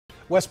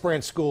West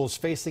Branch schools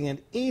facing an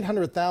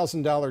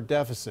 $800,000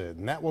 deficit,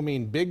 and that will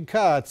mean big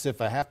cuts if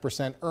a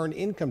 0.5% earned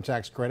income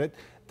tax credit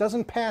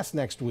doesn't pass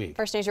next week.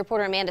 First News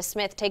reporter Amanda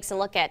Smith takes a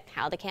look at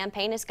how the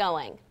campaign is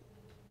going.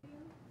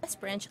 West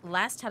Branch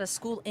last had a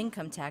school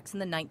income tax in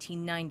the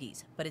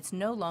 1990s, but it's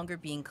no longer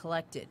being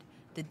collected.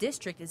 The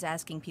district is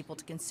asking people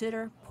to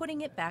consider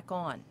putting it back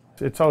on.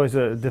 It's always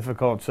a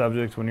difficult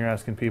subject when you're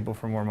asking people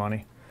for more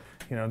money.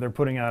 You know, they're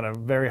putting out a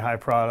very high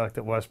product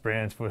at West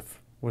Branch with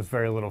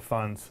very little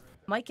funds.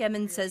 Mike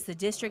Emmons says the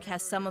district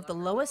has some of the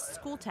lowest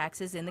school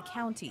taxes in the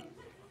county.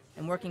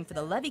 And working for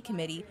the levy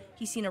committee,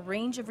 he's seen a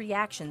range of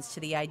reactions to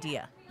the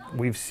idea.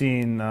 We've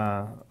seen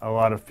a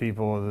lot of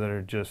people that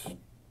are just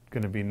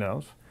going to be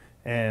no's.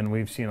 And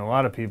we've seen a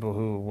lot of people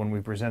who, when we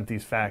present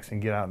these facts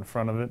and get out in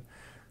front of it,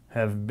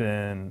 have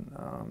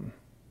been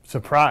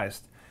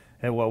surprised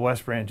at what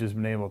West Branch has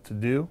been able to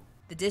do.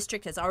 The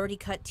district has already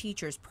cut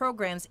teachers,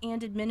 programs,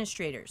 and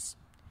administrators.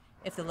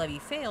 If the levy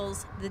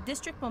fails, the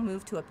district will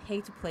move to a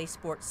pay-to-play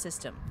sports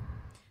system.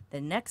 The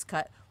next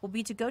cut will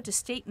be to go to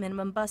state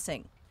minimum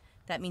busing.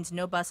 That means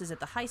no buses at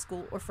the high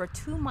school or for a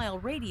 2-mile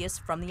radius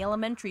from the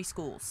elementary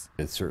schools.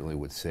 It certainly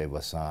would save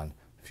us on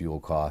fuel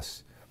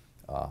costs,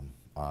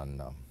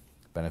 on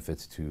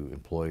benefits to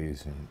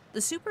employees. The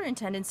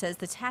superintendent says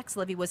the tax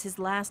levy was his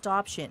last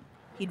option.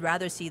 He'd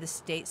rather see the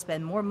state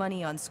spend more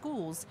money on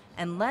schools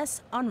and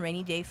less on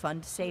rainy day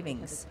fund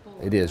savings.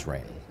 It is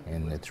raining,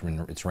 and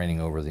it's raining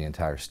over the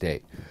entire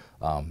state.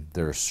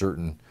 There are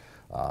certain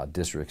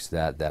districts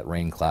that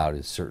rain cloud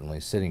is certainly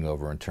sitting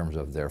over in terms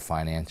of their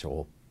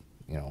financial,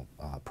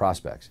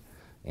 prospects,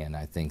 and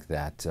I think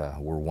that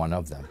we're one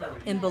of them.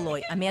 In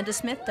Beloit, Amanda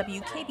Smith,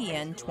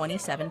 WKBN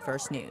 27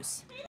 First News.